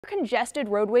Congested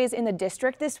roadways in the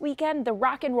district this weekend. The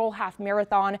Rock and Roll Half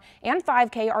Marathon and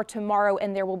 5K are tomorrow,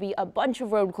 and there will be a bunch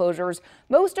of road closures,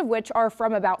 most of which are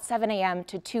from about 7 a.m.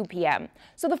 to 2 p.m.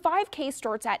 So the 5K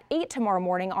starts at 8 tomorrow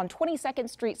morning on 22nd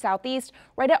Street Southeast,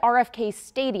 right at RFK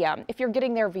Stadium. If you're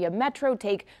getting there via Metro,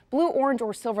 take Blue, Orange,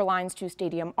 or Silver lines to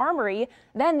Stadium Armory.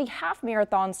 Then the half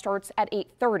marathon starts at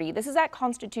 8:30. This is at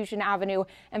Constitution Avenue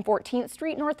and 14th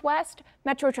Street Northwest.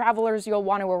 Metro travelers, you'll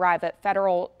want to arrive at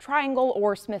Federal, Triangle,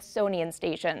 or Smithsonian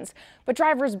stations. But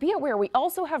drivers, be aware we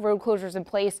also have road closures in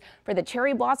place for the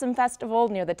Cherry Blossom Festival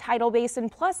near the Tidal Basin,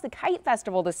 plus the Kite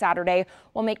Festival this Saturday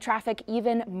will make traffic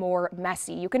even more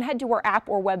messy. You can head to our app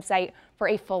or website for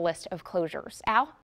a full list of closures. Al?